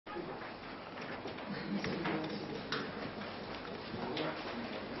Okay,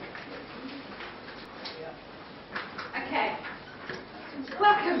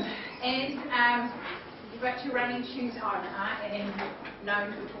 welcome, and you've got your running shoes on. I am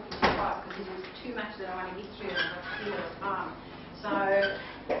known for talking too fast because there's too much that I want to get through and I've got to deal with time. So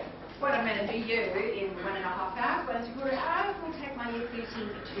what I'm going to do in 1.5 hours, 1 to 4 hours, will take my year 13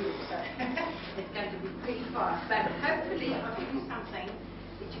 for 2, so it's going to be pretty fast. But hopefully I'll give you something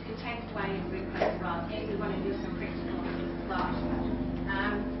that you can take away and work as well. And we want to do some practical exercise.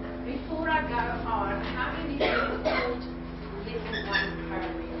 Before I go on, how many of you have taught level 1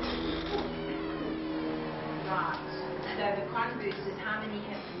 program? Right. So the converse is how many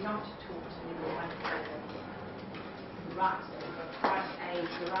have not taught level 1 program? Right. So we've got quite a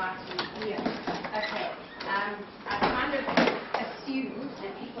variety here. Okay. I kind of assume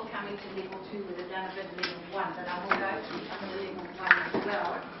that people coming to level 2 would have done a bit of level 1, but I will go through some of the level 1 as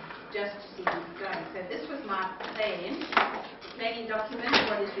well, just to see where we're going. So this was my planning document,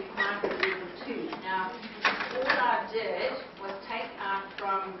 what is required for level 2. Now, all I did was take out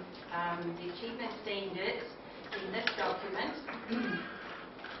from the achievement standards in this document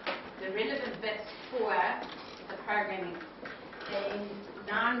the relevant bits for the programming. And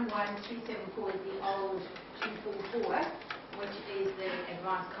 91374 is the old 244, which is the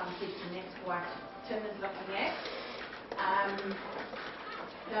advanced concepts, and that's what Tim is looking at.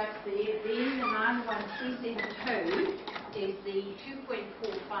 That's there. Then the 91372 is the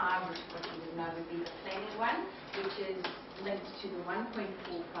 2.45, which what you would know would be the planning one, which is linked to the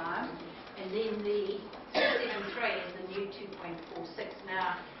 1.45, and then the 273 is the new 2.46.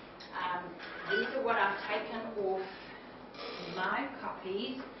 Now, these are what I've taken off my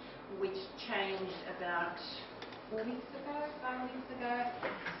copies, which changed about 4 weeks ago, 5 weeks ago.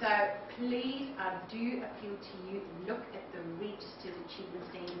 So please, I do appeal to you, look at the registered achievement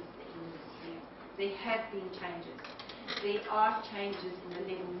standards that you will see. There have been changes. There are changes in the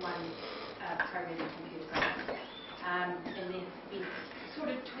level 1 programming computer science. And they've been sort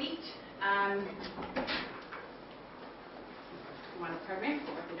of tweaked. One program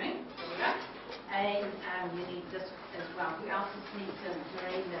for what they're doing. There we go. And you need this as well. Who else needs to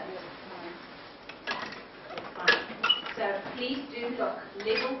read that? So please do look.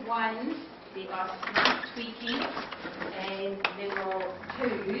 Level 1s, there are slight tweaking, and level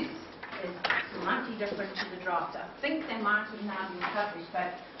 2s is slightly different to the draft. I think they might have now been published,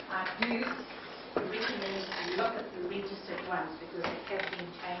 but I do recommend you look at the registered ones because there have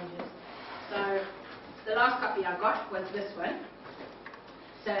been changes. So the last copy I got was this one.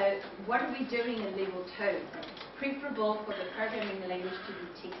 So what are we doing in level 2? It's preferable for the programming language to be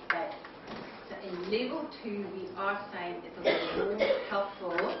text-based. So in level 2, we are saying it will be more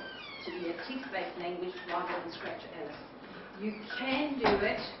helpful to be a text-based language rather than Scratcher-Alice. You can do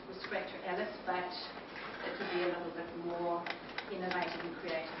it with Scratcher-Alice, but it will be a little bit more innovative and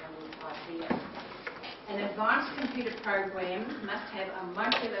creative on this idea. An advanced computer program must have a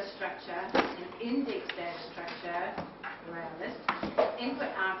modular structure, an index data structure, around this,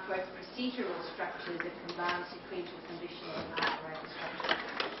 input-output procedural structures that combine sequential, conditional, and operator structures.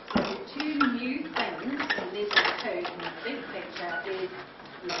 So the two new things in level 2 in the big picture is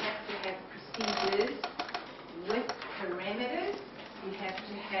you have to have procedures with parameters. You have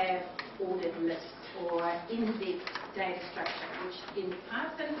to have ordered lists or index data structure, which in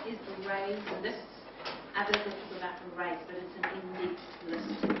Python is arrays and lists. Others have put up arrays, but it's an index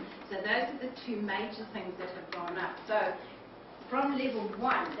list. So those are the two major things that have gone up. So from level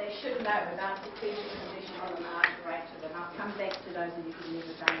 1, they should know about sequential, conditional, and operator, and I'll come back to those of you who've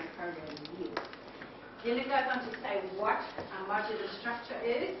never done the program in years. Then it goes on to say what a modular structure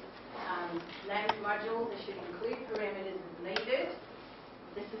is. Named module, they should include parameters as needed.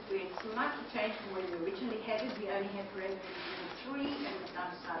 This is where it's slightly changed from where we originally had it. We only had parameters in 3, and we've now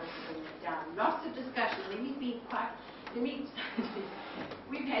decided to bring it down. Lots of discussion.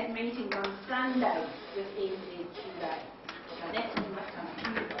 We've had meetings on Sunday with NZACDITT. So that's been much on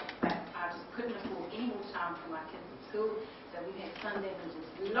Tuesday, but I just couldn't afford any more time for my kids at school. So we've had Sunday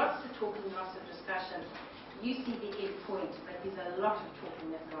meetings. Lots of talking, lots of discussion. You see the end point, but there's a lot of talking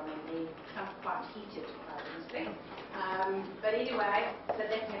that's gone on there. Some quite heated, I would say. But anyway, so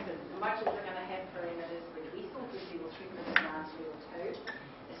that happens. The modules are going to have parameters, which we thought was level 3, but it's now level 2.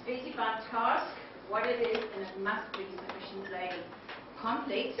 A specified task, what it is, and it must be sufficiently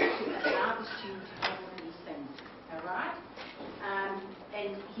complex to allow the student to have all these things. Alright?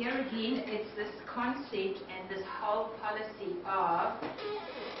 And here again, it's this concept and this whole policy of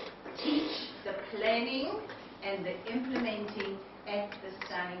teach the planning and the implementing at the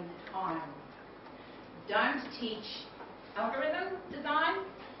same time. Don't teach algorithm design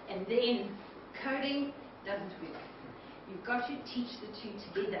And then coding doesn't work. You've got to teach the two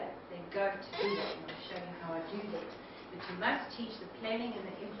together. They go together, and I'll show you how I do that. But you must teach the planning and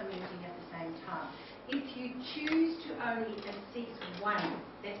the implementing at the same time. If you choose to only assess one,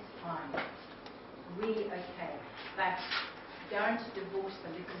 that's fine. Really okay. But don't divorce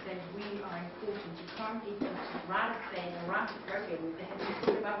them because they really are important. You can't get them to write a plan or write a program if they haven't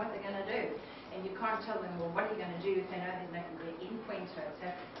thought about what they're going to do. And you can't tell them, well, what are you going to do if they know there's nothing their endpoint to it.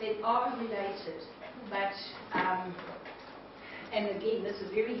 So they are related. But, and again, this is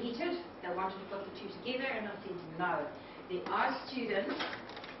very heated. They wanted to put the two together, and I said no. There are students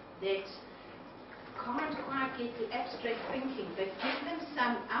that can't quite get the abstract thinking, but give them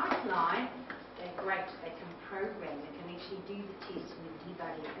some outline, they're great. They can program. They can actually do the test and the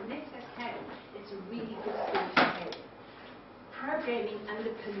debugging, and that's okay. It's a really good skill to have. Programming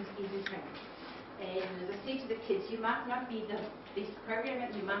underpins everything. And as I said to the kids, you might not be the best programmer,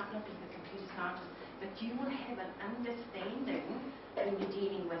 you might not be the computer scientist, but you will have an understanding when you're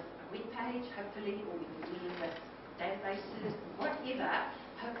dealing with a web page, hopefully, or when you're dealing with databases, whatever.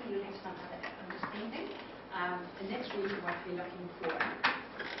 Hopefully you'll have some other understanding, and that's really what we're looking for.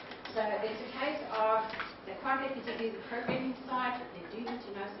 So it's a case of they're quite happy to do the programming side, but they do need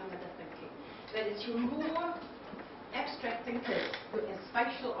to know some of the thinking. But it's your more abstract thinkers, your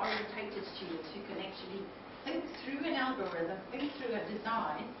spatial orientated students who can actually think through an algorithm, think through a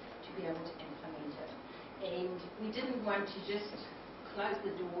design to be able to implement it. And we didn't want to just close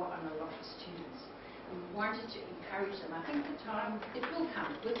the door on a lot of students. We wanted to encourage them. I think the time, it will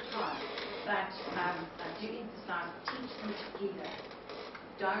come with time, but I do emphasize teach them together.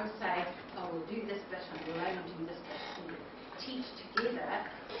 Don't say, oh, we'll do this bit and we'll only do this bit. Teach together,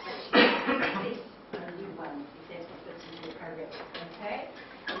 but you assess only one, if that's what fits into the program. Okay?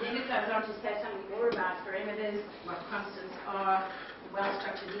 And then it goes on to say something more about parameters, what constants are,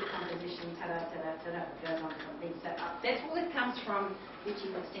 well-structured decomposition, goes on from there. So that's all it comes from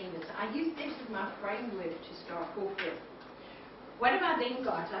reaching the standards. I use this as my framework to start off with. What have I then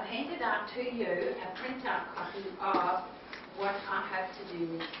got? I've handed out to you a printout copy of what I hope to do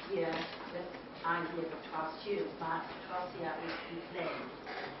next year with our year of 12 students, my 12 CRSP plan.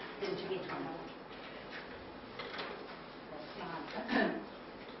 Didn't you get one?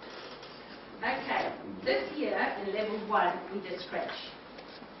 Okay, this year in level 1 we did Scratch.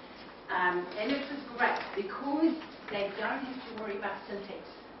 And it was great because they don't have to worry about syntax.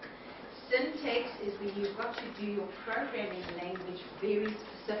 Syntax is where you've got to do your programming language very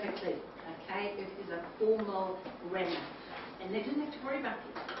specifically. Okay, it is a formal grammar. And they didn't have to worry about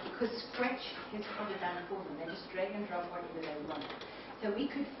it because Scratch has got it done for them. They just drag and drop whatever they want. So we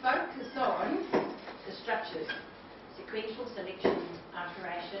could focus on the structures, sequential, selection,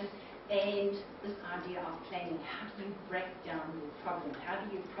 iteration, and this idea of planning. How do you break down your problem? How do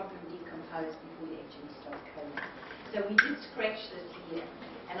you problem decompose before you actually start coding? So we did Scratch this year.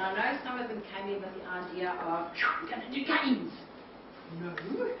 And I know some of them came in with the idea of, we're going to do games. No.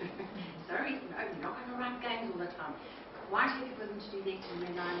 Sorry, no, you're not going to run games all the time. Quite happy for them to do that in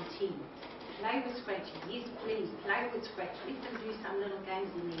year 9 and 10. Play with Scratch. Yes, please, play with Scratch. Let them do some little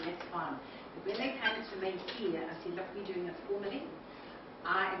games in there, that's fine. But when they came to me here, I said, look, we're doing it formally.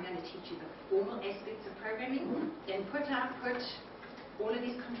 I am going to teach you the formal aspects of programming, input, output, all of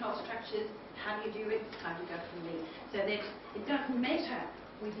these control structures, how do you do it, how do you go from there. So that it doesn't matter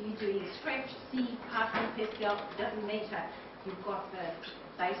whether you're doing Scratch, C, Python, Pascal, it doesn't matter. You've got the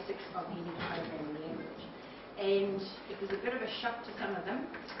basics of any programming language. And it was a bit of a shock to some of them.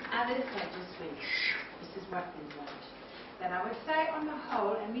 Others, they just went, this is what we want. But I would say on the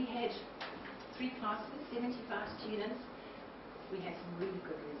whole, and we had 3 classes, 75 students, we had some really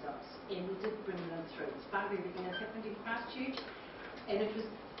good results. And we did bring them through. In spite of everything that happened in Christchurch. And it was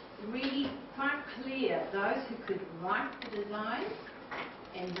really quite clear, those who could write the designs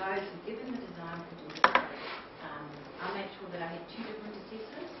and those who given the design could do the coding. I made sure that I had 2 different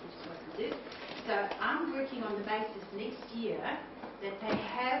assessments, which is what we did. So I'm working on the basis next year that they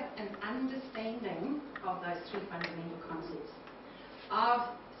have an understanding of those 3 fundamental concepts of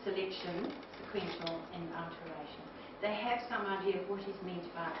selection, sequential, and iteration. They have some idea of what is meant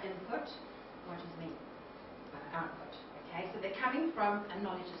by input, what is meant by output. Okay, so they're coming from a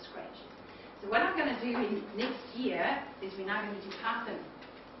knowledge of Scratch. So what I'm going to do next year is we're now going to do Python.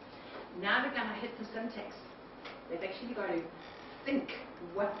 Now they're going to hit the syntax. They've actually got to think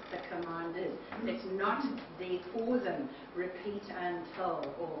what the command is. It's not there for them. Repeat until,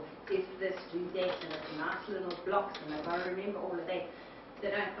 or if this, do that, and it's nice little blocks, and they've got to remember all of that.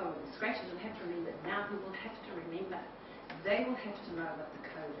 They don't, oh, the Scratchers will have to remember. Now who will have to remember? They will have to know what the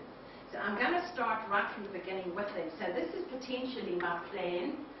code is. So I'm going to start right from the beginning with them. So this is potentially my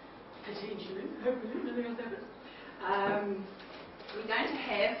plan potentially, hopefully, nothing else happens. We're going to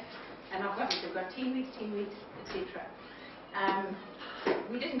have, and we've got 10 weeks, etc.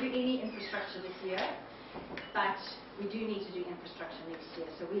 We didn't do any infrastructure this year, but we do need to do infrastructure next year.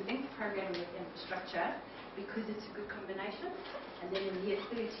 So we link programming with infrastructure because it's a good combination. And then in year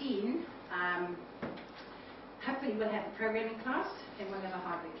 13, hopefully we'll have a programming class and we'll have a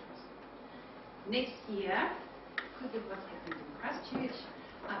hardware class. Next year, because of what's happened in Christchurch,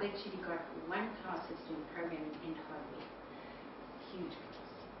 I've actually got one class that's doing programming and hardware. Huge class.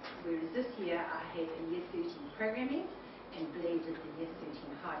 Whereas this year I had a year 13 programming and Blair did the year 13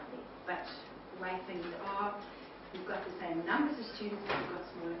 hardware. But the way things are, we've got the same numbers of students, but we've got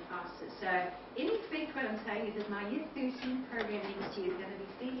smaller classes. So in effect what I'm saying is that my year 13 program next year is going to be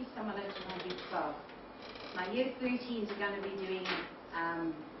fairly similar to my year 12. My year 13s are going to be doing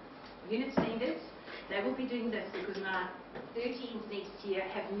unit standards. They will be doing this because my 13s next year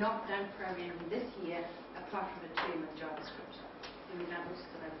have not done programming this year apart from a term of JavaScript. We've done all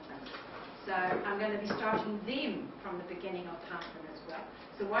sorts of other things. So I'm going to be starting them from the beginning of Python as well.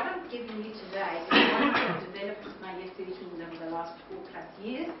 So what I'm giving you today is what I've developed with my year 13s over the last 4+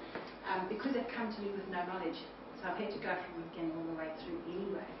 years because they've come to me with no knowledge. So I've had to go from the beginning all the way through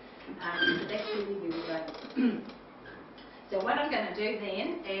anyway. So that's really where we're going. So what I'm going to do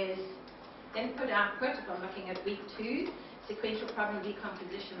then is input-output, if I'm looking at week 2, sequential problem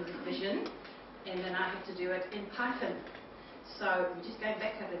decomposition revision, and then I have to do it in Python. So we're just going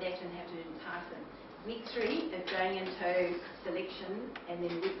back over that and have to do it in Python. Week 3 is going into selection, and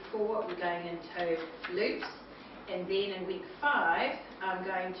then week 4 we're going into loops, and then in week 5 I'm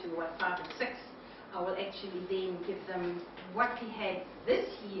going to 5 and 6. I will actually then give them what we had this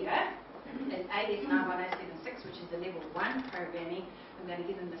year as AS 91076, which is the level 1 programming. I'm going to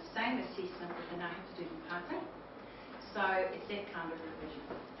give them the same assessment, but then I have to do it in Python. So it's that kind of revision,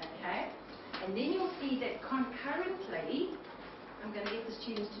 okay? And then you'll see that concurrently, I'm going to get the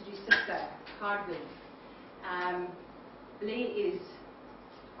students to do Cisco hardware. Blair is,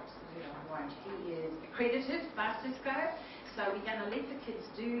 what's the word I want? He is accredited by Cisco. So we're going to let the kids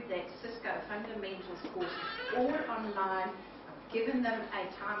do that Cisco fundamentals course all online. I've given them a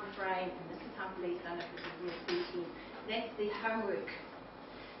time frame, and this is how Blair's done it with the year 13. That's their homework.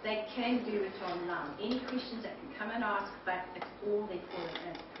 They can do it online. Any questions they can come and ask, but it's all there for them,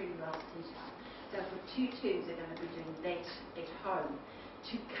 and it's pretty well set out. So for 2 terms, they're going to be doing that at home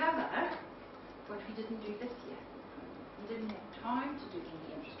to cover what we didn't do this year. We didn't have time to do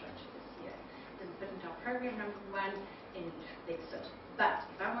any infrastructure this year. Didn't put into our program number 1, and that's it. But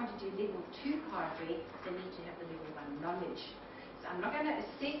if I want to do level 2 hardware, they need to have the level 1 knowledge. So I'm not going to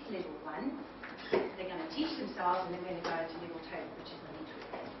assess level 1. They're going to teach themselves, and then we're going to go to level 2, which is the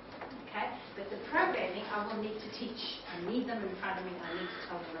network. Okay? But the programming, I will need to teach. I need them in front of me. I need to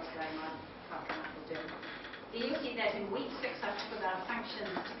tell them what's going on. How can I do it? Then you'll see that in week 6, I've put our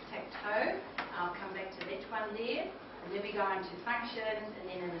functions tic-tac-toe. I'll come back to that one there. And then we go on to functions, and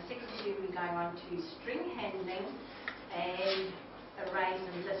then in the second year we're going on to string handling and arrays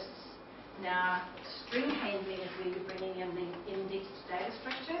and lists. Now, string handling is where you're bringing in the indexed data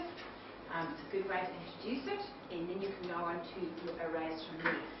structure. It's a good way to introduce it, and then you can go on to your arrays from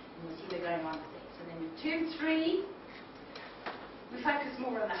there. And you'll see we're going on with that. So then in term 3, we focus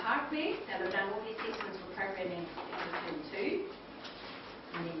more on the hardware. Now we've done all the assessments for programming in term 2.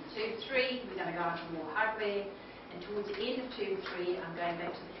 And then term 3, we're going to go on to more hardware. And towards the end of term 3, I'm going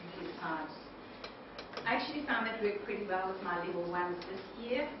back to the computer science. I actually found that worked pretty well with my level 1s this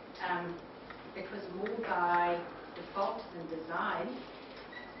year. It was more by default than design.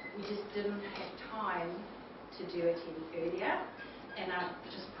 We just didn't have time to do it any earlier. And I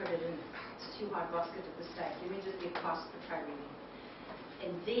just put it in, it's too hard basket at this stage. Let me just get past the programming.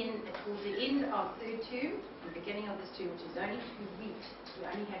 And then towards the end of third term, the beginning of this term, which is only 2 weeks, we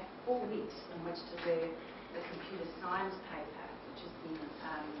only had 4 weeks in which to do the computer science paper, which has been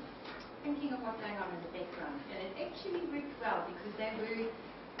thinking of what's going on in the background. And it actually worked well because they were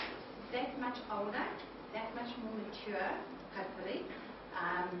that much older, that much more mature, hopefully,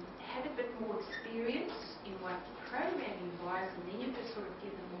 had a bit more experience in what programming was, and then you could sort of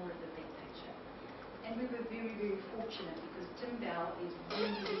give them more of the big picture. And we were very, very fortunate because Tim Bell is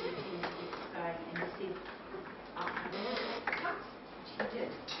really, really keen to get this going, and he said, I'll come in with the class, which he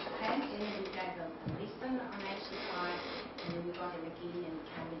did. Okay? And then we gave them a lesson on HCI, and then we got him again and we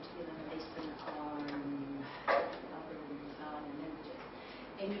came in to give him a lesson on algorithm design and languages.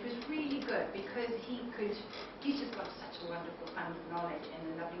 And it was really good because he's just got such a wonderful fund of knowledge and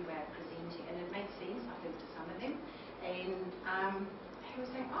a lovely way of presenting, and it makes sense, I think, to some of them. And he was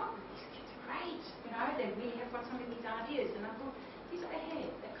saying, oh, these kids are great, you know, they really have got some of these ideas. And I thought, these are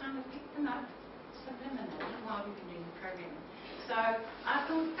the kind of people So I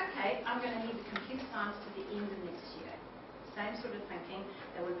thought, okay, I'm going to leave the computer science to the end of next year. Same sort of thinking.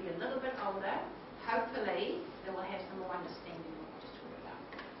 They will be a little bit older. Hopefully, they will have some more understanding of what to talk about.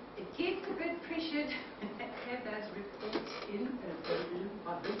 It gets a bit pressured to have those reports in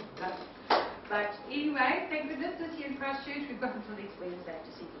but anyway, thank goodness this year in Christchurch, we've got until next Wednesday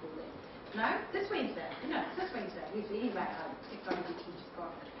to see it all in. No, this Wednesday. No, this Wednesday. Anyway, technology teachers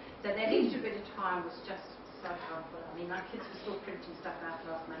got it. So that extra bit of time was just so helpful. I mean, my kids were still printing stuff out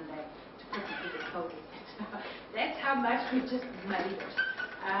last Monday to put it in the folders. That's how much we just made it.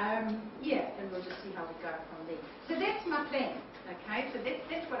 Yeah, and we'll just see how we go from there. So that's my plan. Okay, so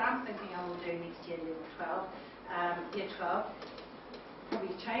that's what I'm thinking I will do next year, level 12, year 12.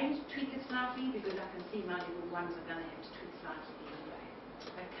 Probably change, tweak it slightly, because I can see my level 1s are going to have to tweak slightly anyway.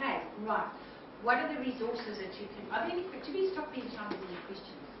 Okay, right. What are the resources that you can... Are there any... Please stop me anytime there's any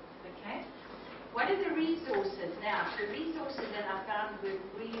questions. Okay? What are the resources? Now, the resources that I found work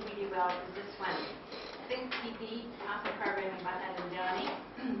really, really well is this one. Think PP, Python Programming by Alan Downey.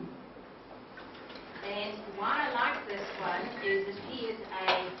 And why I like this one is that he is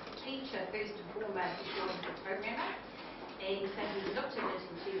a teacher, first and foremost, before he's a programmer. And so he looked at it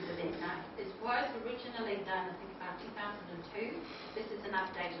and choose the link. Now, it was originally done, I think, about 2002. This is an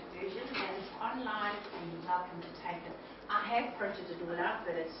updated version, and it's online, and you're welcome to take it. I have printed it all out,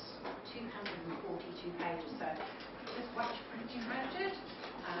 but it's 242 pages, so just watch printing budget.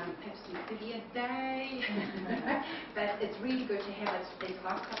 Perhaps do 30 a day. But it's really good to have it as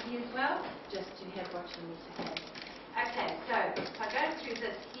hard copy as well, just to have what you need to have. Okay, so if I go through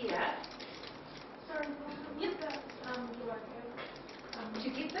this here. Sorry, Yep. Do To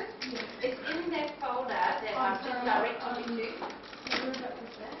get this? Yes. It's in that folder that I've just directed you to.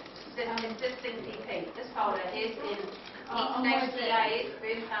 It's this thing CP. This folder is in East-CIS,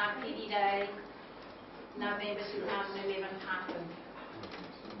 Burnside, PD Day, November 2011, Python.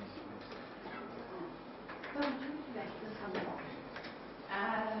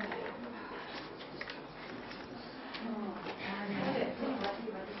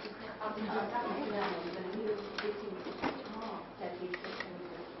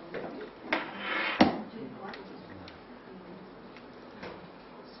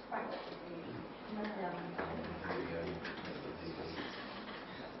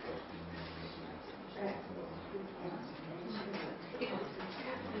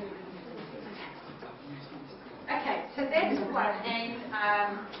 Okay, so that's one, and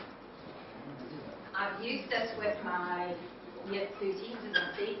I've used this with my year 13s, as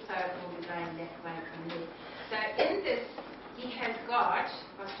I said, so we'll be going that way from there. So in this, he has got,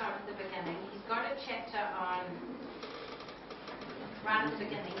 I'll start at the beginning, he's got a chapter on, right at the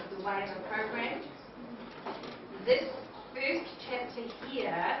beginning, of the way of a program. This first chapter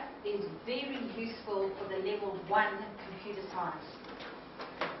here is very useful for the level 1 computer science.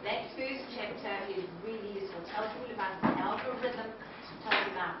 That first chapter is really useful. It tells you all about the algorithm, tells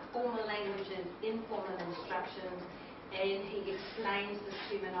you about formal languages, informal instructions, and he explains the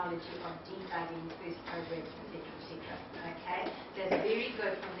terminology of debugging first programs, etc., etc. Okay? That's very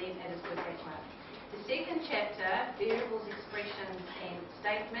good for them, and it's good for everyone. The second chapter, variables, expressions, and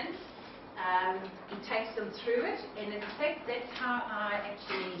statements, he takes them through it, and in fact, that's how I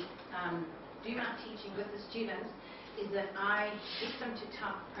actually do my teaching with the students, is that I get them to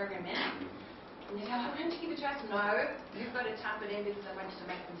type the program in. And they go, I'm going to give it to us. No, you've got to type it in because I want you to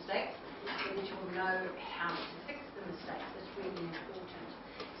make mistakes, so that you'll know how to fix the mistakes. That's really important.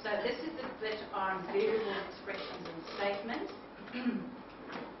 So this is a bit on variable expressions and statements.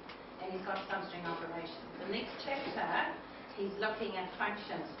 And he's got sum string operations. The next chapter, he's looking at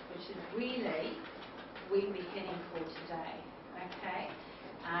functions, which is really where we're heading for today. Okay?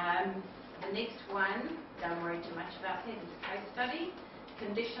 The next one, don't worry too much about it, is a case study.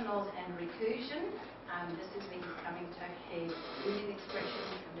 Conditionals and recursion. This is where he's coming to his Boolean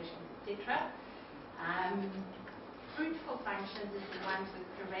expressions, conditions, etc. Fruitful functions is the ones with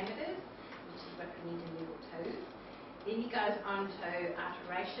parameters, which is what we need in level 2. Then he goes on to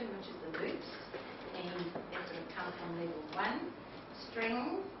iteration, which is the loops, and that sort of comes from level 1.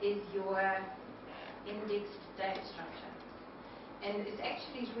 String is your indexed data structure. And it's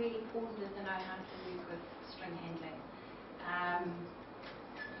actually really important to know how to work with string handling.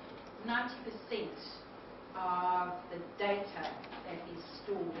 90% of the data that is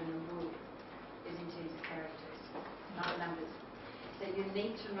stored in a word is in terms of characters, not numbers. So you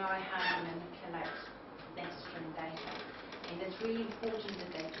need to know how to manipulate that string data. And it's really important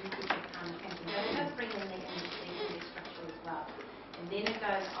that they do get that kind of thinking. But it does bring in the index structure as well. And then it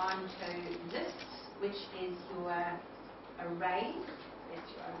goes on to lists, which is your arrays. That's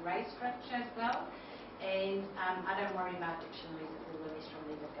your array structure as well. and I don't worry about dictionaries if all the rest from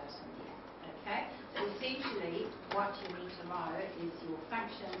legal goes in there. Okay? So essentially, what you need to know is your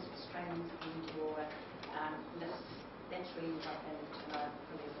functions, your strings, and your lists. That's really what they need to know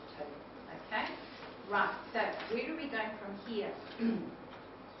for level 2. Okay? Right, so where are we going from here?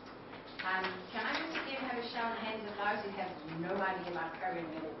 Can I just again have a show of hands of those who have no idea about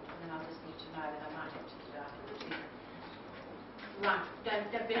programming at all? And then I'll just need to know that I might have to do that after the 2. Right,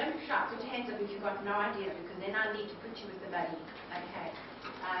 don't shout, put your hands up if you've got no idea, because then I need to put you with the buddy. Okay.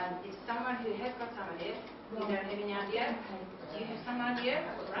 Is someone who has got some idea? You don't have any idea? Do you have some idea?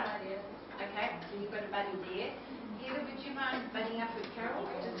 Right. Okay, so you've got a buddy there. Heather, would you mind budding up with Carol?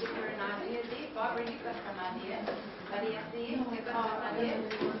 Just give her an idea there. Barbara, you've got some idea. Buddy up there, you've got some idea.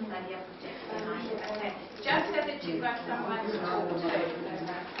 Buddy up with Jackson. Okay, just so that you've got someone to talk to.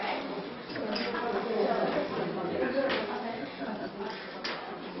 Okay.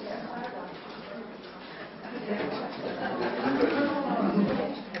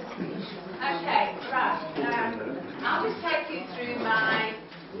 Okay, right. I'll just take you through my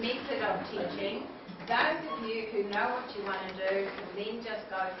method of teaching. Those of you who know what you want to do can then just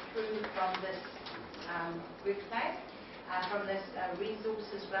go through from this website, from this resource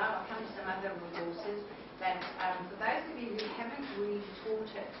as well. I'll come to some other resources. But for those of you who haven't really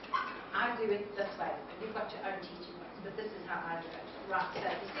taught it, I do it this way. You've got your own teaching ways, but this is how I do it. Right, so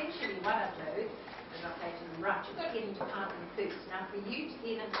essentially what I do is I say to them, right, you've got to get into Python first. Now for you to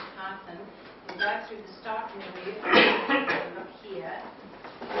get into Python, you go through the start menu, look here,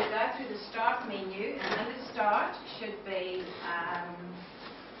 you go through the start menu, and under start should be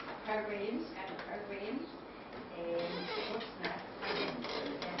programs, go to programs, and what's that?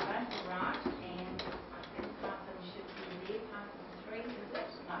 That one, right, and I think Python should be there, Python 3, is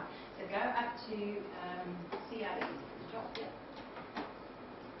it? No. So go up to CIS, drop there.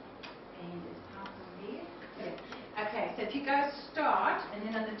 And is Python there? Yeah. Okay, so if you go start, and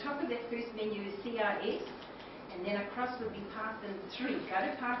then on the top of that first menu is CIS, and then across will be Python 3. Go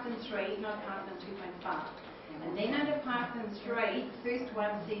to Python 3, not Python 2.5. And then under Python 3, the first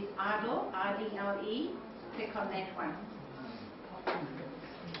one says idle, I-D-L-E. Click on that one.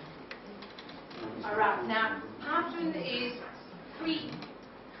 Alright, now Python is free.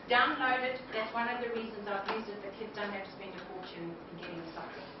 Download it. That's one of the reasons I've used it. The kids don't have to spend a fortune in getting the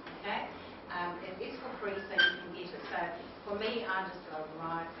software. Okay? It is for free, so you can get it. So for me, I just go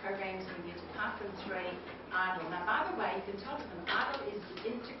right, programs, and get to Python 3, idle. Now, by the way, you can tell them idle is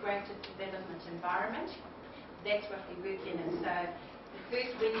the integrated development environment. That's what we work in. And so the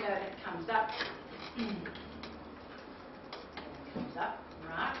first window that comes up,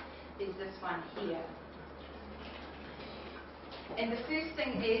 right, is this one here. And the first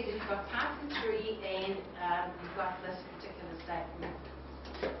thing is you've got Python 3 and you've got this particular statement.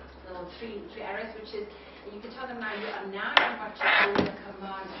 Little three arrows, which is, you can tell them now you are now in what you call the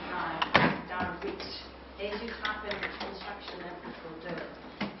command line direct. As you type in which instruction that it will do.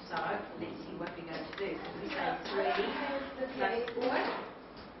 So let's see what we're going to do. So we say 3 plus 4.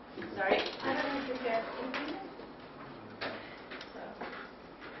 Sorry? I don't know if you have anything.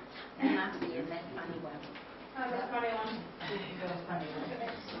 It must be in that funny one. Oh, that's funny one.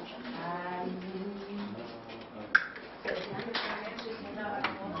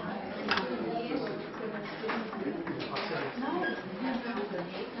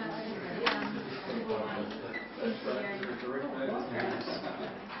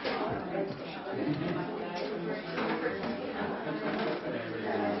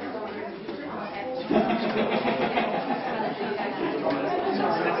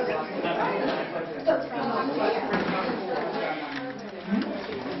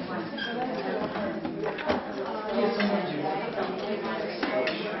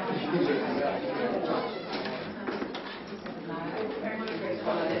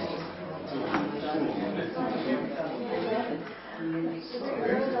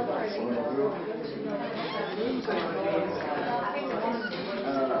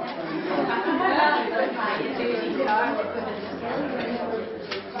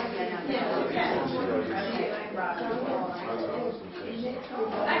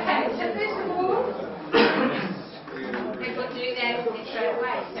 Okay, so first of all, we will do that straight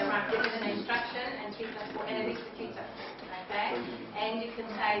away. So right, give it an instruction and 3 plus 4 and an executor. Okay? And you can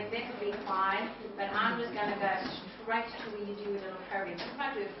say that will be fine, but I'm just going to go straight to where you do a little program. So if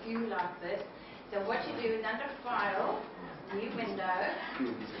I do a few like this, so what you do is under File, New Window,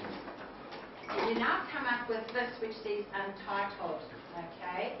 you now come up with this which says Untitled.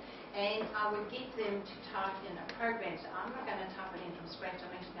 Okay? And I would get them to type in a program. So I'm not going to type it in from scratch.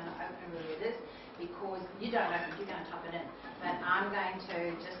 I'm actually going to open where it is because you don't know if you're going to type it in. But I'm going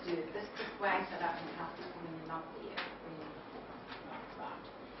to just do it this quick halfway so that I can help you in the knot there. Right.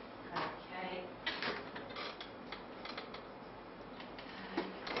 Okay.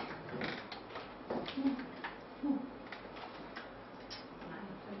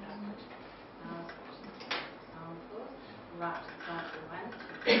 Right, sample one.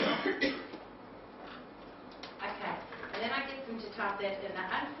 Okay, and then I get them to type that in. Now,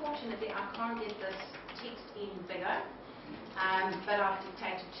 unfortunately, I can't get this text in bigger, but I'll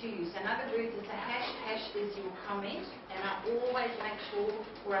dictate it to you. So in other words, it's a hash is your comment, and I always make sure,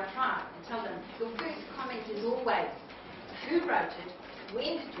 or I try and tell them, your first comment is always, who wrote it,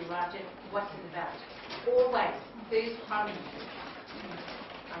 when did you write it, what's it about? Always, first comment.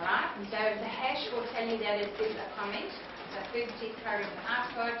 Alright, and so the hash will tell you that it is a comment. So first text code is an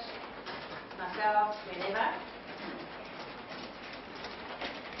output, myself, whenever.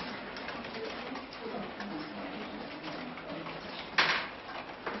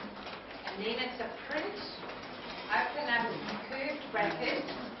 And then it's a print, open up curved bracket,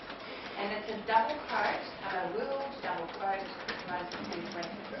 and it's a double quote, hello world, double quote, close the curved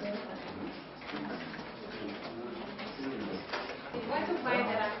bracket. There was a way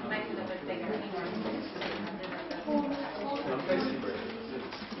that I could make it a bit bigger.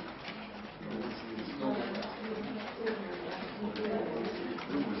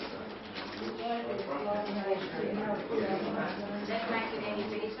 Does that make it any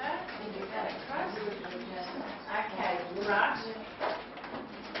better? Okay, right.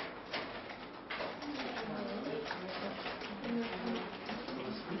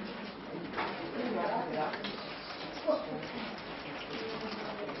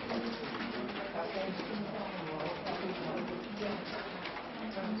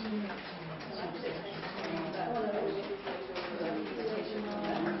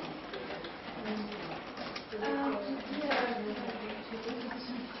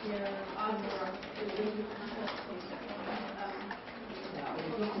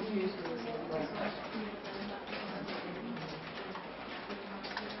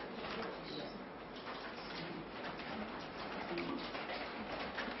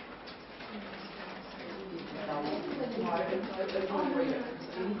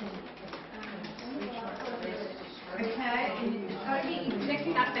 Okay, totally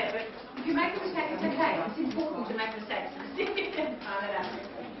exactly like that, but if you make a mistake, it's okay. It's important to make mistakes. Find it out.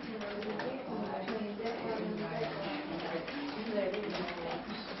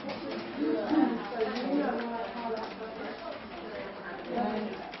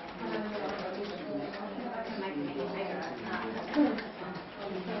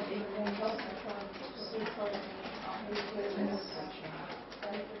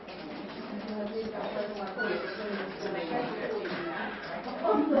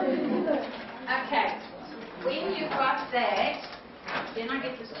 Okay, when you've got that, then I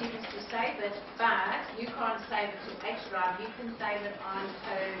get the students to save it, but you can't save it to H drive, you can save it onto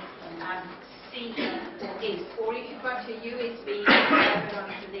C or S, or if you've got your USB, you can save it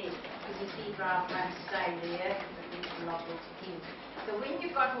onto there, because the C drive won't stay there, because it needs to log it in. So when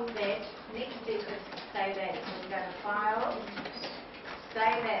you've got all that, next step is save as. So you go to File,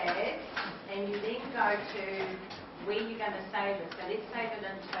 Save As, and you then go to where you're going to save it. So let's save it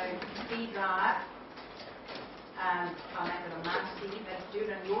into C drive. I'll make it on my C, but do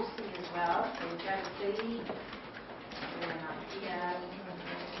it on your C as well. So you go to C, and up here.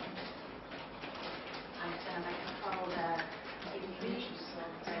 I'm just going to make a folder MP3,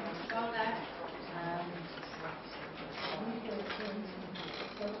 folder.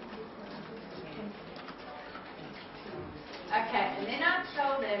 Okay, and then I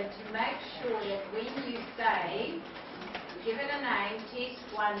tell them to make sure that when you save, give it a name,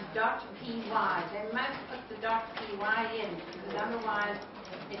 test1.py. They must put the .py in, because otherwise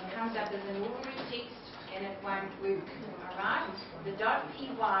it comes up as an ordinary text and it won't work. Alright? The .py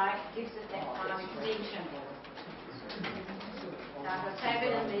gives it that file extension. Now I'll save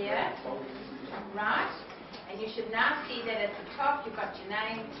it in there. Right? And you should now see that at the top you've got your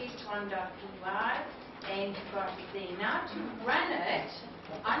name, test1.py. And you've got it there. Now to run it,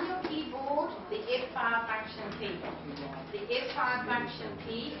 on your keyboard, the F5 function key. The F5 function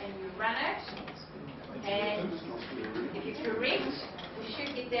key, and you run it. And if you're correct, you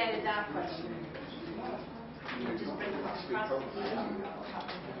should get that as output. Just bring it across.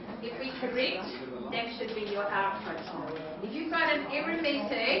 If we're correct, that should be your output. If you've got an error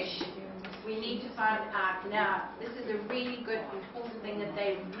message, we need to find out now. This is a really good, important thing that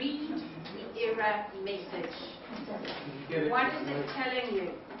they read the error message. What is it telling you?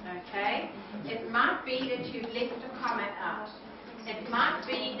 Okay? It might be that you've left a comma out. It might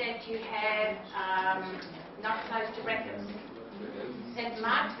be that you have not closed your brackets. It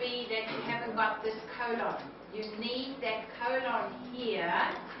might be that you haven't got this colon. You need that colon here.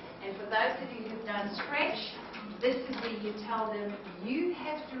 And for those of you who've done scratch, this is where you tell them, you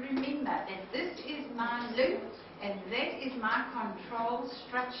have to remember that this is my loop and that is my control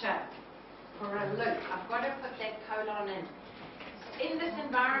structure for a loop. I've got to put that colon in. In this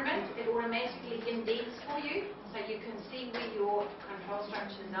environment, it automatically indents for you, so you can see where your control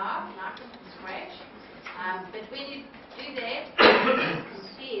structures are, like in scratch. But when you do that,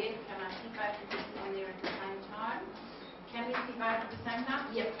 compare, can I see both of these on there at the same time? Can we see both at the same time?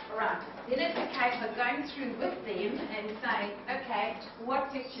 Yep, alright. Then it's a case of going through with them and saying, okay,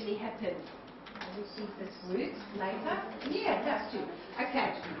 what's actually happened? We'll see if this works later. Yeah, it does too.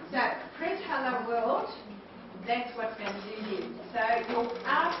 Okay, so print hello world, that's what's going to do here. So your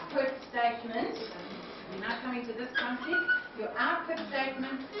output statement, we're now coming to this concept, your output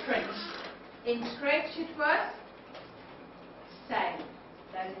statement, print. In scratch it was say.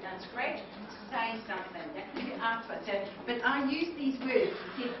 Those who've done scratch, say something. That could be output. So, but I use these words,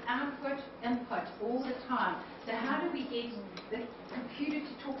 it says output, input, all the time. So how do we get the computer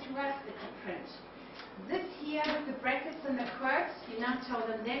to talk to us? It's a print. This here with the brackets and the quotes, you now tell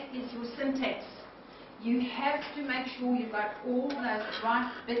them that is your syntax. You have to make sure you've got all those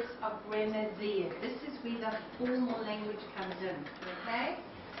right bits of grammar there. This is where the formal language comes in. Okay?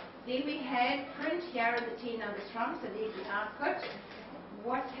 Then we had print, here are the 10 numbers from, so there's the output.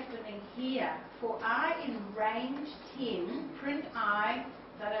 What's happening here? For I in range 10, print I,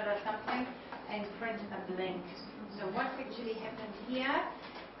 something, and print a blank. So what's actually happened here?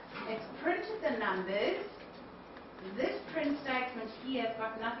 It's printed the numbers. This print statement here has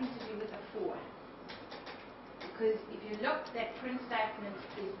got nothing to do with the 4. Because if you look, that print statement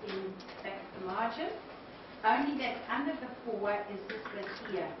is in back of the margin. Only that's under the 4 is this bit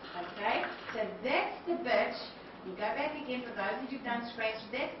here. Okay? So that's the bit. You go back again, for those of you who've done scratch,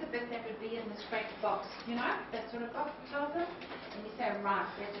 that's the bit that would be in the scratch box, you know, that sort of box tells them, and you say, right,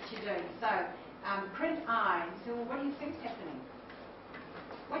 that's what you're doing. So, print I, so well, what do you think's happening?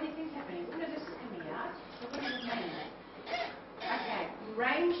 What do you think's happening? All of this is coming out, so what does it mean? Okay,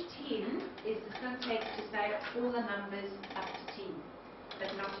 range 10 is the syntax to say all the numbers up to 10, but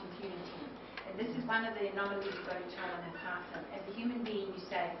not including 10. And this is one of the anomalies you've got to child in Python. As a human being, you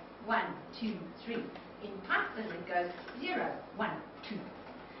say 1, 2, 3. In Python, it goes 0, 1, 2.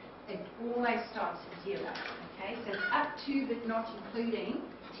 It always starts at 0. Okay, so it's up to but not including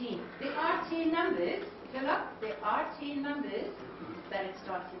 10. There are 10 numbers. Philip, there are 10 numbers, but it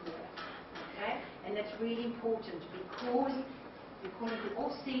starts at 0. Okay, and that's really important because according to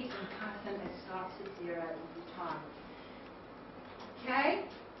offset in Python, it starts at 0 every time. Okay,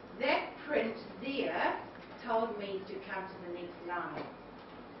 that print there told me to come to the next line.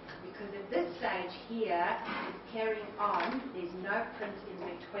 Because at this stage here, it's carrying on, there's no print in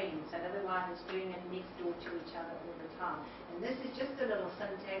between, so otherwise it's doing it next door to each other all the time. And this is just a little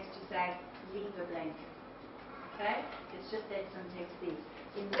syntax to say, leave a blank. Okay? It's just that syntax there.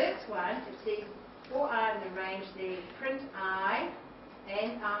 In this one, it says, for I in the range there, print I,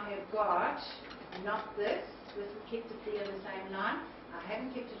 and I have got, not this is kept it there on the same line, I haven't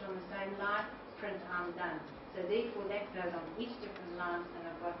kept it on the same line, print I'm done. So therefore that goes on each different line and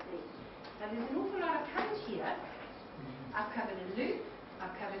I've got this. Now there's an awful lot of code here. I've covered a loop,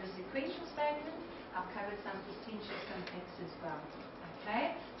 I've covered a sequential statement, I've covered some potential syntax as well.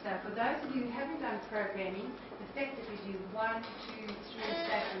 Okay? So for those of you who haven't done programming, the fact that we do 1, 2, 3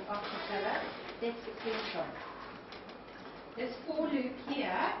 statement after each other, that's sequential. This for loop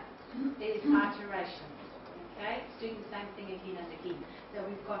here is iteration. Okay? It's doing the same thing again and again. So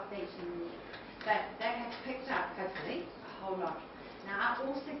we've got that in there. But they have picked up, hopefully, a whole lot. Now, I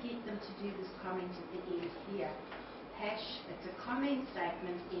also get them to do this comment at the end here. Hash, it's a comment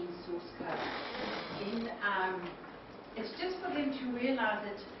statement in source code. It's just for them to realize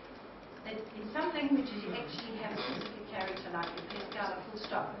that in some languages you actually have a specific character, like in Pascal, a full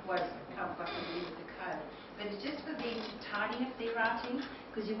stop was got to do with the code. But it's just for them to tidy up their writing,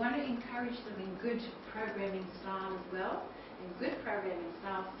 because you want to encourage them in good programming style as well. In good programming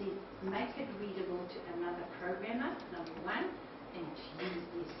style says, make it readable to another programmer, number 1, and to use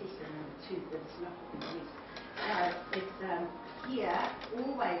the assessor, number 2, but it's not what it is. It's here,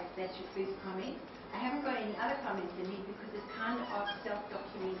 always, that's your first comment. I haven't got any other comments in there because it's kind of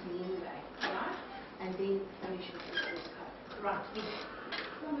self-documenting anyway, right? And then finish with the source code. Right, yes.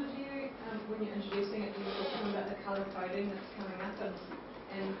 Vilna, do you, when you're introducing it, do you talk about the colour coding that's coming up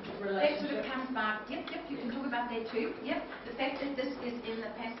and relationship? That sort of comes by, yep, you can talk about that too. Yep, the fact that this is in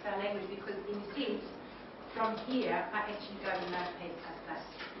the Pascal language, because in a sense, from here, I actually go to Notepad++.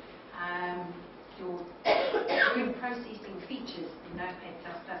 your word processing features in Notepad++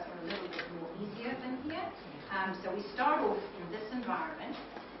 are a little bit more easier than here. So we start off in this environment,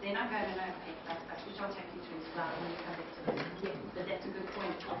 then I go to Notepad++, which I'll take you through as well when we come back to this. Yeah, but that's a good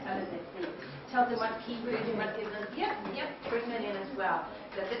point. What colours that's there. Tell them what keywords, what is it. Bring that in as well.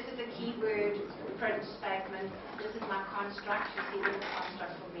 So this is a keyword print statement. This is my construct. You see where the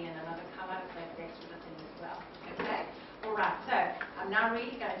construct will be in another colour. That's written as well. Okay? Alright, so I'm now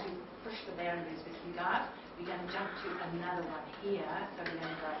really going to push the boundaries with you guys. We're going to jump to another one here. So we're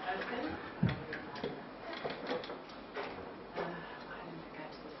going to go open. I didn't go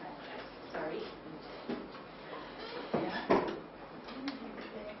to the same place. Sorry.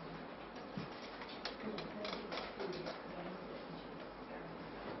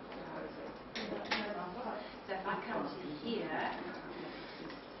 So if I come to here,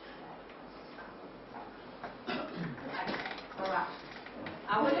 alright.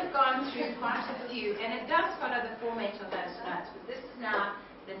 I would have gone through quite a few, and it does follow the format of those notes, but this is now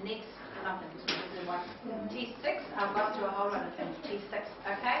the next, T6, I've got to a whole lot of things, T6,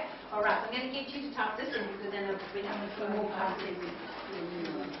 okay? Alright, I'm going to get you to type this in because then we have a few more passes.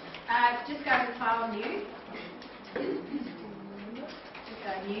 Just go to File, New. Just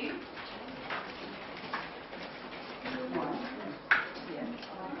go New.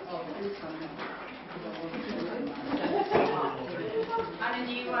 On a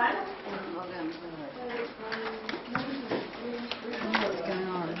new one. What's going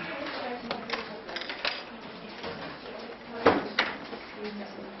on?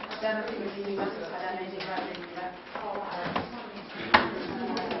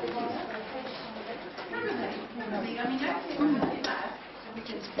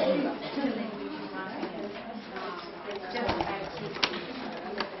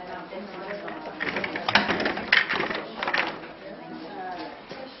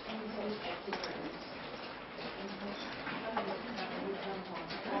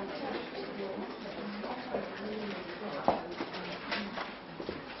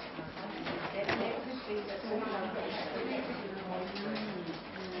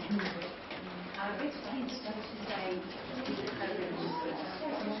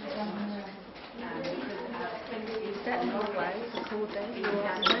 Is that Norway called that?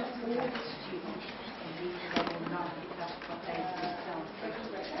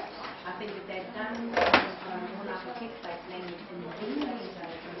 I think that they've done more like a text-based language in the Vilna,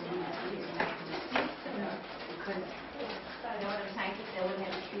 because they want to take it, they wouldn't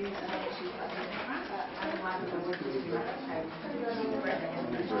have to choose and they choose something different. Otherwise, they would just do like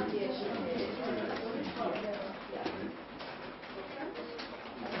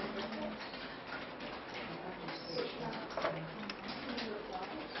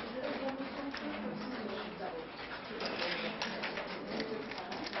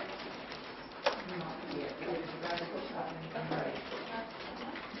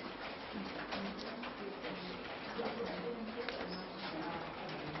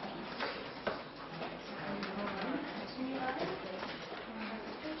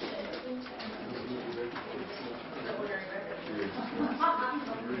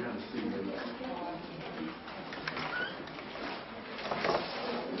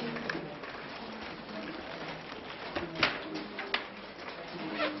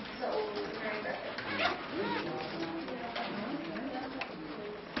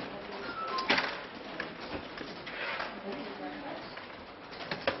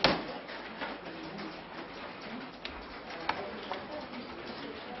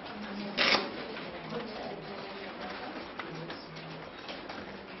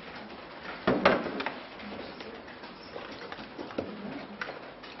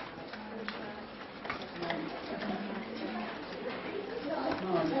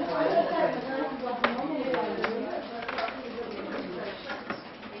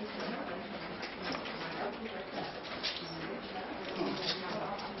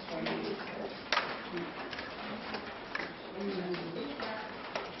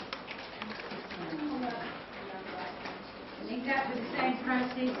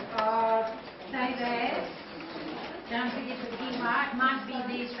process of save as. Don't forget the keyword. It might be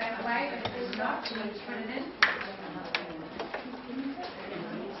there straight away, but if it's not, you need to put it in.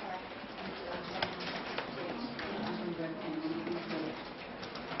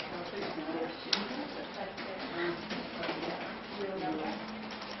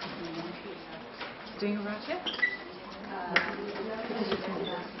 Doing a right here?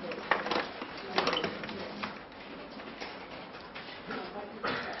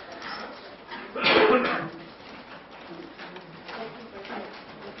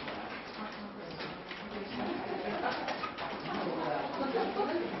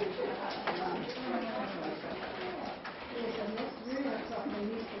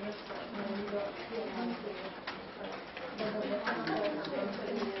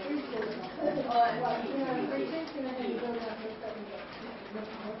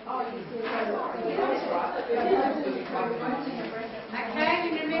 Okay,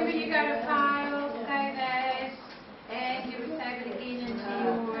 and remember you go to File, save as, and you will save it again into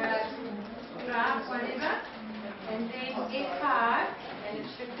your draft, whatever, and then F5, and it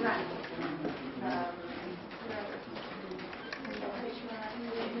should run.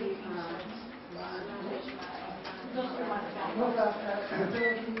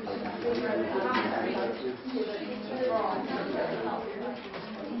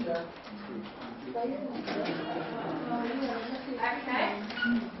 Okay.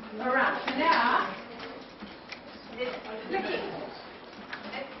 Alright, so now it's clicking.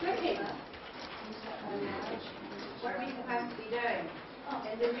 It's clicking. What are we supposed to be doing?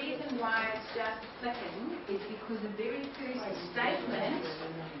 And the reason why it's just clicking is because the very first statement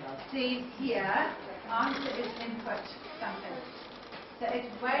says here, answer is input something. So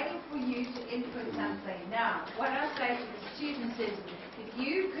it's waiting for you to input something. Now, what I say to the students is, if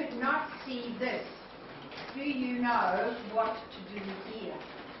you could not see this, do you know what to do here?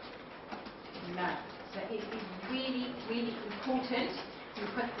 No. So it is really, really important. You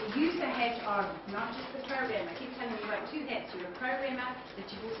put the user hat on, not just the programmer. I keep telling you, you've got two hats. You're a programmer, but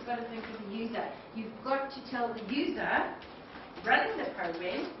you've also got to think of the user. You've got to tell the user running the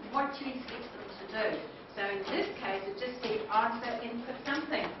program what you expect them to do. So in this case, it just said answer, input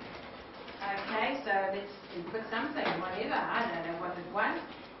something. Okay, so let's input something, whatever. I don't know what it was.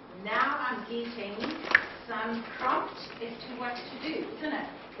 Now I'm getting some prompt as to what to do, isn't it?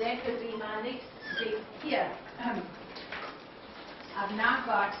 That would be my next step here. I've now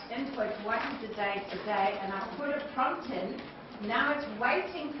got input, what is the day today, and I've put a prompt in. Now it's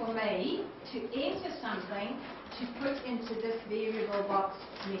waiting for me to enter something to put into this variable box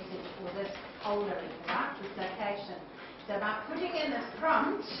message or this folder, right, this location. So by putting in this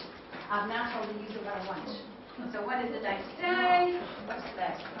prompt, I've now told the user what I want. So what is the day today? What's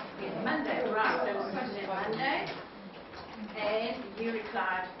today? It's Monday, right, so we'll put it in Monday. And you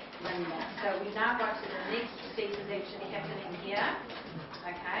replied Monday. So we've now got to the next step is actually happening here.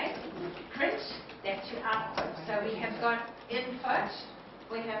 Okay, print, that's your output. So we have got input,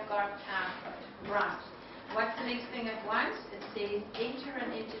 we have got output. Right. What's the next thing it wants? It says enter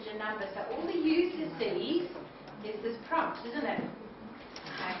an integer number. So all the user sees is this prompt, isn't it?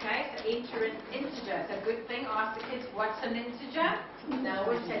 Okay, so enter an integer. So good thing, ask the kids, what's an integer? They'll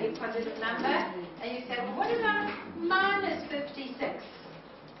always tell you positive number. And you say, well, what about minus 56?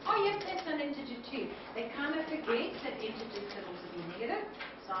 Oh, yes, that's an integer too. They kind of forget that integers can also be negative.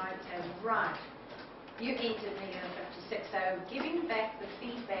 So I say, right, you entered negative 56. So giving back the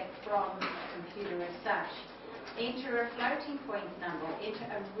feedback from the computer as such. Enter a floating point number, enter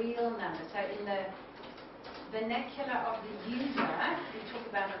a real number. So in the vernacular of the user, we talk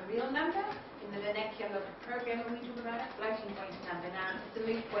about a real number. In the vernacular of the programmer, we talk about a floating point number. Now, it's a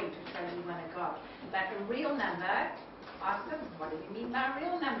moot point which way you want to go. But a real number, ask them, what do you mean by a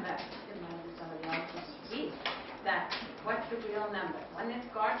real number? You know, some of the answers yes. But what's a real number? One that's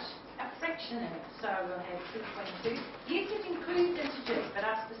got a fraction in it. So we'll have 3.2. Yes, it includes integers, but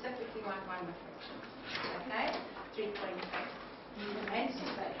I specifically want one with fractions. Okay? 3.2. And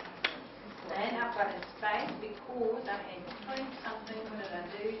space. Then I've got a space because I had point something. What did I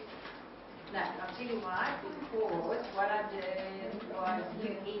do? No, I'll tell you why. Because what I did was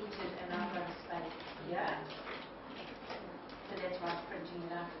you entered and I've got a space here. So that's why I was printing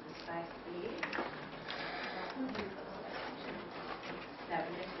it out with the space there. No,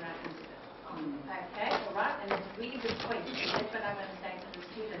 but that's what I entered it. Okay, all right, and it's a really good point. That's what I'm going to say to the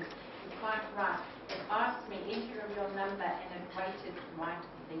students. You're quite right. It asked me enter a real number and it waited right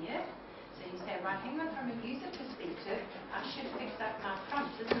there. So you say, right, hang on, from a user perspective, I should fix up my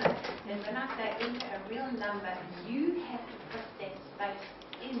prompt, isn't it? And when I say enter a real number, you have to put that space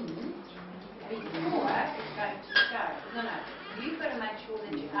in before it's going to show, isn't it? You've got to make sure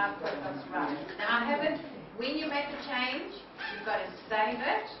that your output looks right. Now, I haven't, when you make a change, you've got to save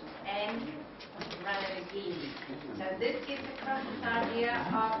it and run it again. So this gets across this idea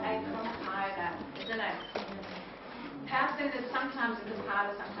of a compiler, isn't it? Python is sometimes a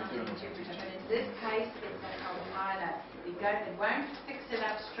compiler, sometimes an interpreter, but in this case, it's a compiler. It won't fix it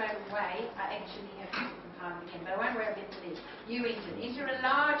up straight away. I actually have to compile it again, but I won't worry about it. You enter a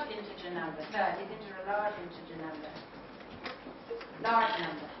large integer number. So enter a large integer number. Large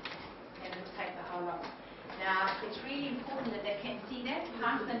number. And it'll take the whole lot. Now, it's really important that they can see that.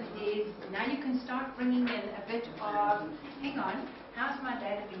 Python is, now you can start bringing in a bit of, hang on, how's my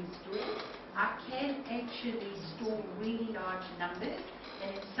data being stored? I can actually store really large numbers,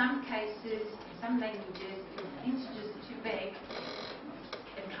 and in some cases, in some languages, if integers are too big,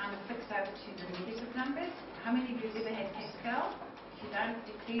 it kind of flicks over to the negative numbers. How many of you have ever had Pascal? you don't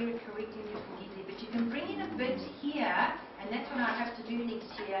declare it correctly, you forget it. But you can bring in a bit here, and that's what I hope to do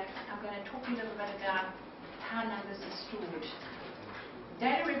next year. I'm going to talk a little bit about how numbers are stored.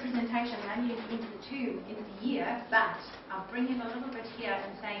 Data representation, I only enter the term in the year, but I'll bring in a little bit here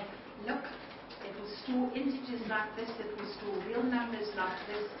and say, look, it will store integers like this, it will store real numbers like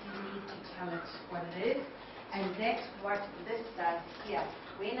this. You need to tell it what it is. And that's what this does here.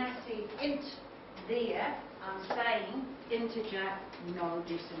 When I say int there, I'm saying integer, no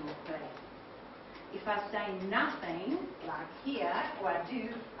decimal place. If I say nothing, like here, what I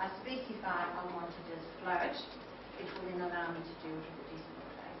do, I specify I want it as float. It will then allow me to do it with a decimal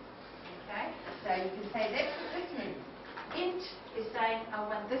place. Okay? So you can say that's what this means. Int is saying I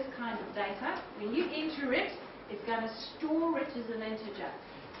want this kind of data. When you enter it, it's going to store it as an integer.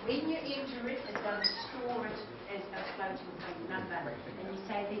 When you enter it, it's going to store it as a floating point number. And you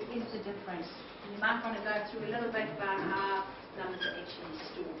say there is a difference. You might want to go through a little bit about how numbers are actually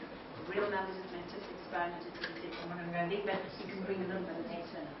stored. Real numbers, mathematics, exponents, etc. I'm not going to go there, but you can bring a little bit of that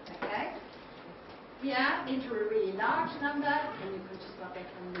in. Okay? Here, enter a really large number, and you can just got that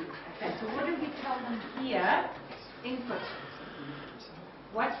from there. Okay, so what do we tell them here? Input.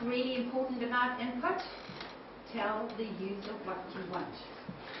 What's really important about input? Tell the user what you want.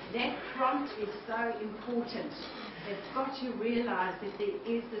 That prompt is so important. They've got to realize that there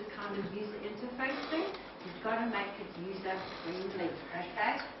is this kind of user interface thing. You've got to make it user friendly.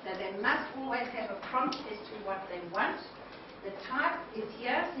 Okay? So they must always have a prompt as to what they want. The type is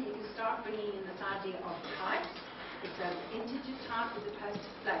here, so you can start bringing in this idea of types. It's an integer type as opposed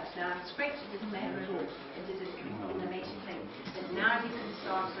to float. Now, Scratch didn't matter at all. It did it in the magic thing. But now you can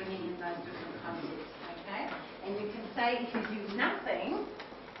start bringing in those different concepts. Okay? And you can say if you do nothing,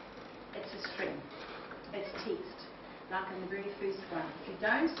 it's a string. It's text. Like in the very first one. If you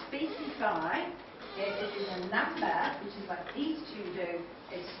don't specify that it is a number, which is what these two do,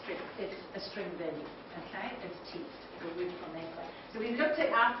 it's a string value. Okay? It's text. It'll work from that way. So we've looked at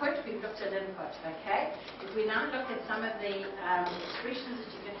output, we've looked at input. Okay? If we now look at some of the expressions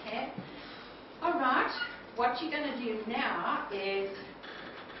that you can have. Alright, what you're going to do now is,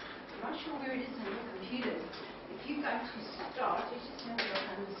 I'm not sure where it is in your computers. If you go to start, let's just have a look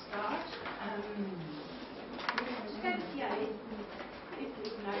under start. Just go to CA. It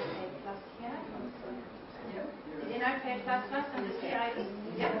is Notepad Plus here. Is there Notepad Plus Plus under CA?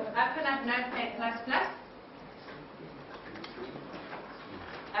 Yep. Open up Notepad Plus Plus.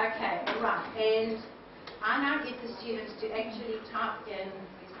 Okay, right. And I now get the students to actually type in,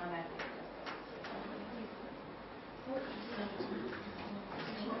 where's my Notepad?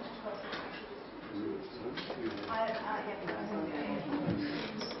 I have no idea.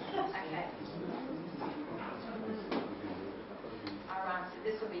 Okay. Alright, so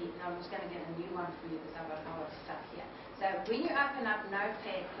this will be, I'm just going to get a new one for you because I've got a lot of stuff here. So when you open up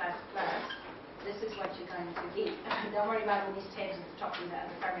Notepad++, this is what you're going to get. Don't worry about all these tabs at the top of the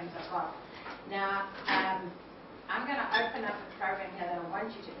other programs I've got. Now, I'm going to open up a program here that I want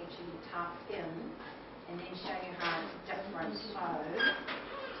you to actually type in and then show you how it's different. So,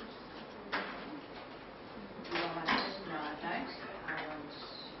 do I want this? No, I don't. I want...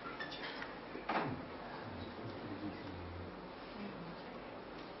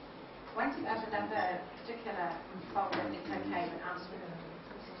 Once you've opened up a particular folder, it's okay, but I'm sort of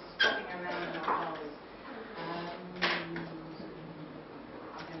swapping around in the folders. I'm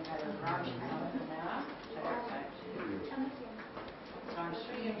going to go to branch folder now. Branch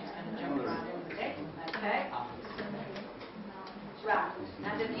 3, I'm just going to jump right in with that. Okay. Right.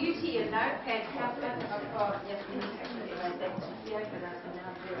 Now the beauty of Notepad++, yes, actually, that's here, but I can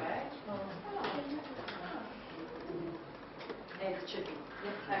now do it. It should be.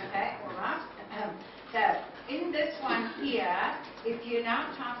 Okay, all right. So in this one here, if you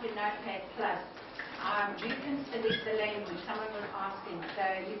now type in Notepad+, you can select the language. Someone was asking. So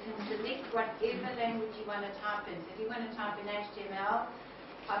you can select whatever language you want to type in. So if you want to type in HTML,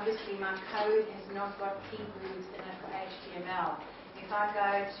 obviously my code has not got keywords in it for HTML. If I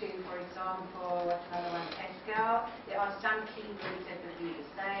go to, for example, what's another one, Pascal, there are some keywords that will be the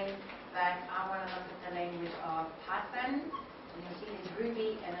same, but I want to look at the language of Python. You can see there's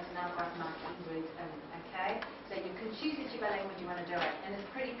Ruby, and it's now got my keywords in, okay? So you can choose whichever language you want to do it, and it's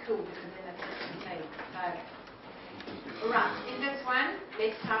pretty cool because then it's complete. So, alright, in this one,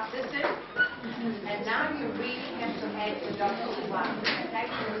 let's type this in, and now you really have to add the document one, okay?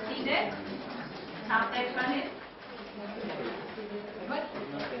 Can you see that? Type that one in. What?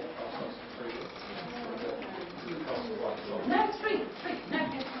 No, it's free. No,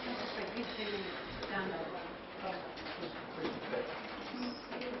 it's free. It's free. Download.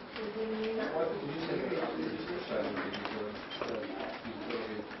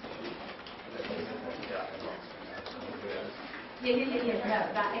 yeah, no,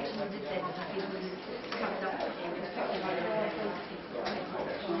 but actually we did that because we covered up and we took the money and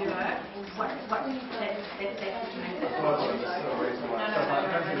you know, what, that's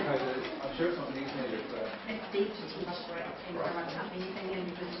I'm sure it's not easy to it's deep to teach right and so much up anything in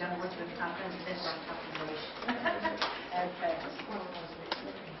because you don't want to have them, that's why tough to wish. Okay.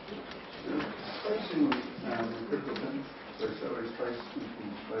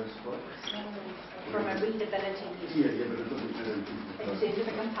 From a readability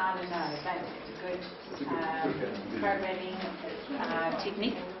significant part of no, that's a good programming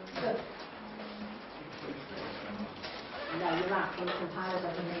technique. No, you're right, when the compiler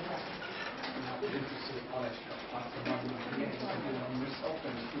doesn't make it.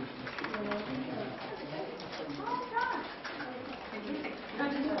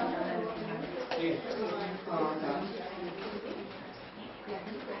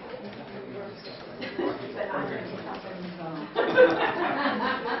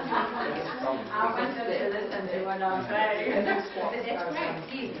 I want them to listen to what I'm saying. But that's great,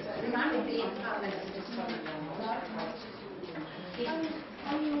 yes. Reminding the empowerment is just from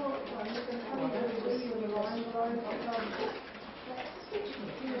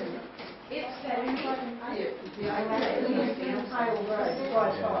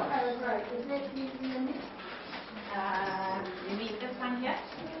you mean this one yet?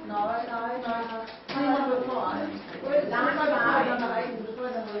 No. Number 5.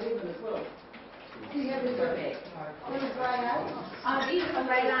 Do you have this on the grey out? Oh, these are the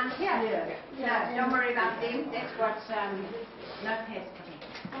grey lines here? Yeah. No, don't worry about them. That's what Notepad's putting.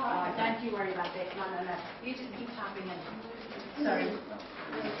 Don't you worry about that. No. You just keep typing in. Sorry.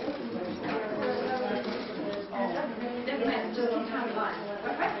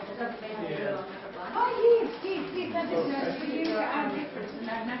 Oh, yes. That is nice for you. Difference.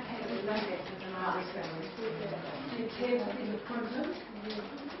 No, Notepad is no difference than ours.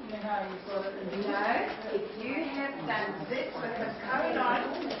 No, if you have done this with the code on,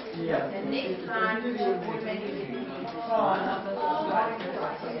 the next line will automatically be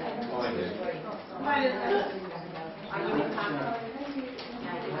Are you in time?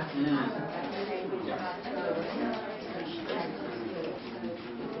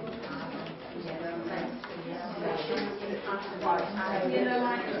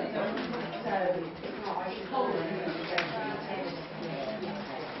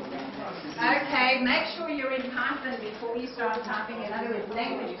 Okay, make sure you're in Python before you start typing. In other words,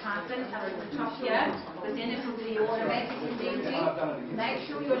 language Python up at the top here, but then it will be automatic indexing. Make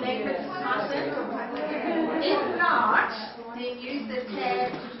sure your language is Python. If not, then use the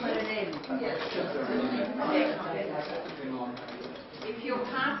tab to put it in. If your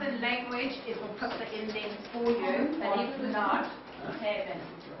Python language, it will put the index for you, but if not, tab in.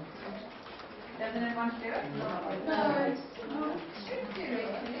 Doesn't anyone do it? No. Should do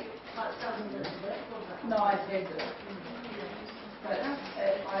it. No, I said that. But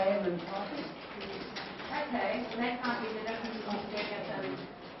I am in Python. Okay, so that might be the difference between doing it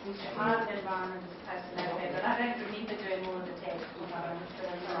in hard environment as opposed to Notepad, but I don't remember doing all of the tabs for what I was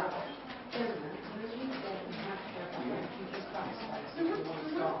doing.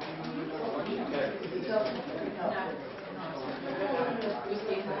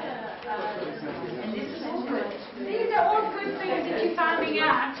 And this is all good. These are all good things that you're finding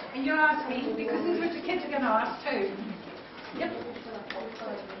out and you're asking because this is what the kids are going to ask too. Yep.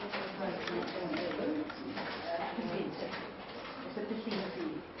 It's a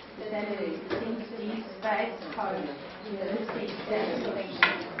percentage. That is percentage space code. Percentage space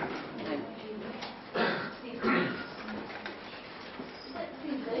function.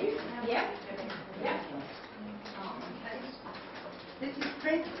 Yep. This is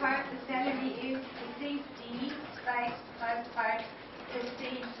print code. The salary is percentage space postcode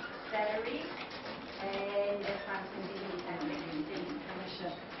percentage salary. And this one's continuing and the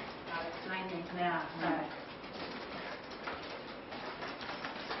commission. I'll explain it now. So.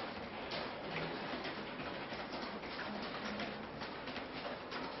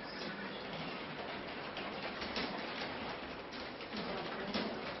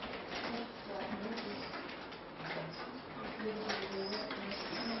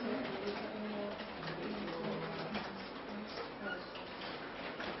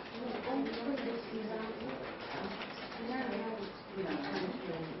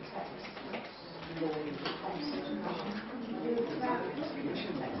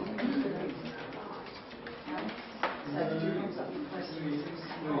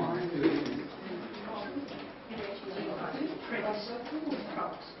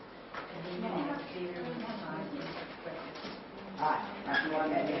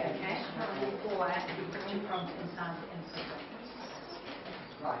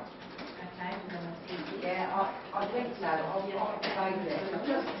 Right. Okay? Yeah, I think so. I'll say this.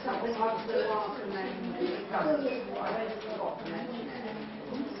 Just something I was going to ask and then I already forgot to mention it.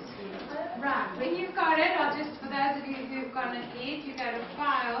 Right, when you've got it, I'll just, for those of you who've gone ahead, you go to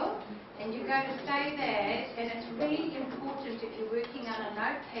File, and you go to Save As, and it's really important if you're working on a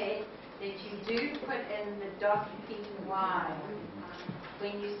notepad that you do put in the .py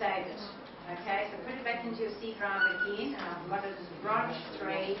when you save it. Okay, so put it back into your C drive again, and I've got it as branch 3,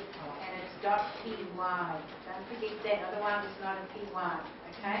 and it's .py. Don't forget that, otherwise it's not a PY.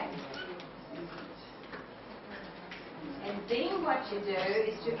 Okay? And then what you do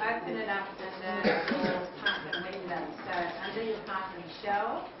is to open it up under your Python window. So under your Python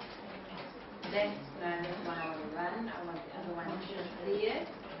shell, that's the one I want to run. I want the other one cleared.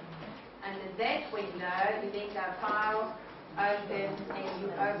 Under that window, you then go File, Open, and you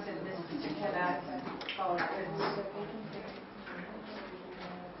open this particular folder.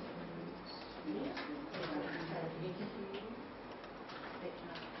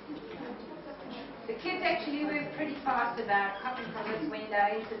 The kids actually work pretty fast about copying from this window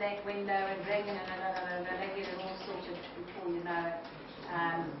into that window and dragging it, and they get it all sorted before you know it. I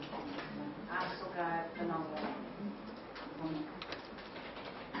still go the long way.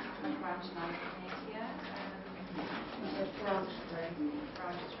 What branch number is here? Branch 3.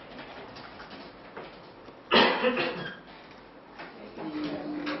 Branch 3.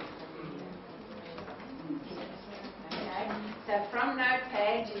 Okay, so from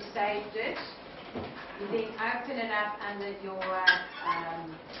Notepad you saved it. You then open it up under your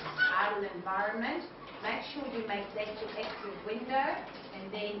idle environment. Make sure you make that your active window,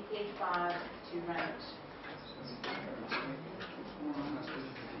 and then F5 to run it.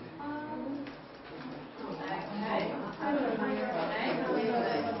 Okay.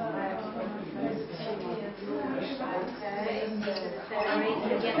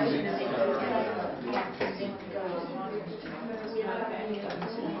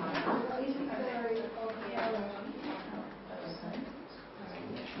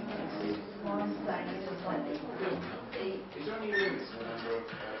 Is there any limits to the number of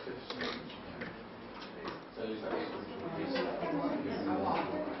citizens? So is that the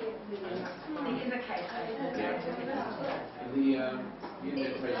indentation,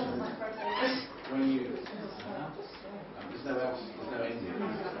 when you there's no end in it.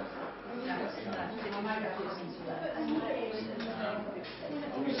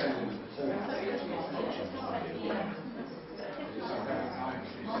 Are we saying that the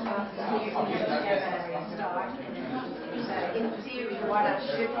So in theory, what I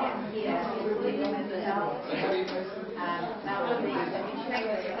should have here is the else. Now, one thing, so you check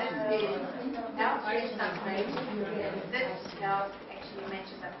this is else is something. This else actually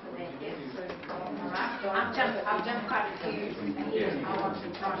matches up to that, yes? Alright, I've jumped quite a few ahead. I want to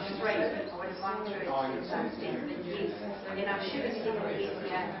branch 3. I would have gone through it to some extent, but yes. And I should have seen it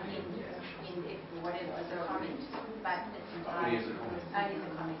here in whatever was a comment, but it's only as a comment.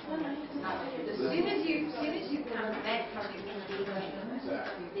 As soon as you come back from your indenting,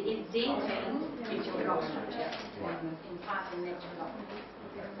 the indenting is your block structure. In Python, that's your block.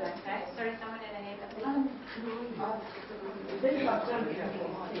 Okay, sorry, someone had a hand up there.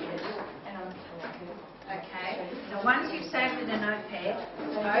 Okay, now once you've saved it in a notepad,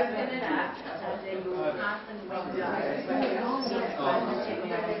 open it up under your Python window.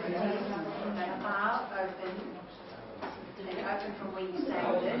 File, open, and open from where you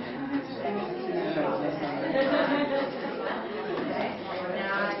saved it.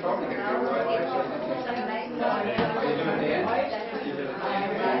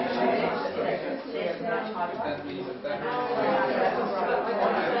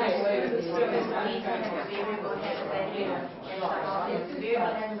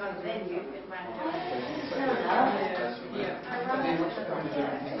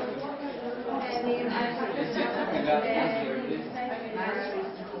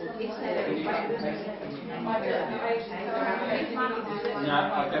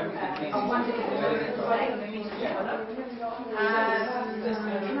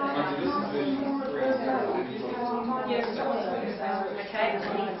 Okay,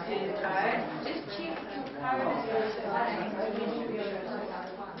 please see the code. Just check your code is the same.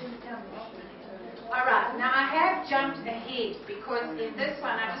 Alright, now I have jumped ahead because in this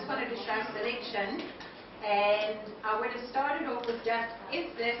one I just wanted to show selection, and I would have started off with just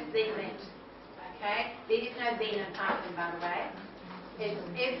if this, then that. Okay? There is no then in Python, by the way. It's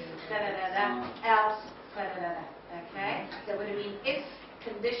if, else, okay? That would have been if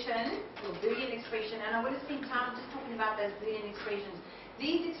condition, your Boolean expression, and I would have spent time just talking about those Boolean expressions.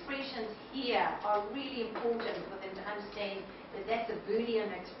 These expressions here are really important for them to understand that that's a Boolean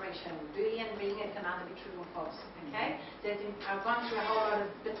expression. Boolean being it can either be true or false. Okay? I've gone through a whole lot of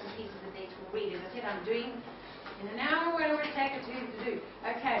bits and pieces that they will read. As I said, I'm doing in an hour, what would it take it to do?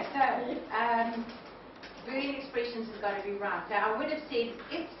 Okay, so Boolean expressions has got to be right. So I would have said,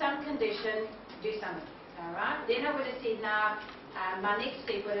 if some condition, do something. Alright? Then I would have said, now, my next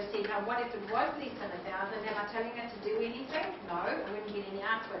step would have said, now what if it was less than 1,000? Am I telling it to do anything? No, I wouldn't get any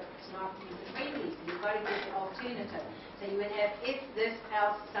output. It's not user-friendly, so you've got to get the alternative. So you would have if, this,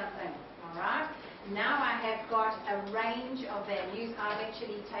 else, something. Alright? Now I have got a range of values. I've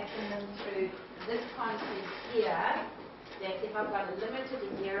actually taken them through this concept here, that if I've got a limited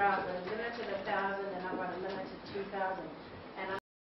error, I've got a limited 1,000, and I've got a limited 2,000.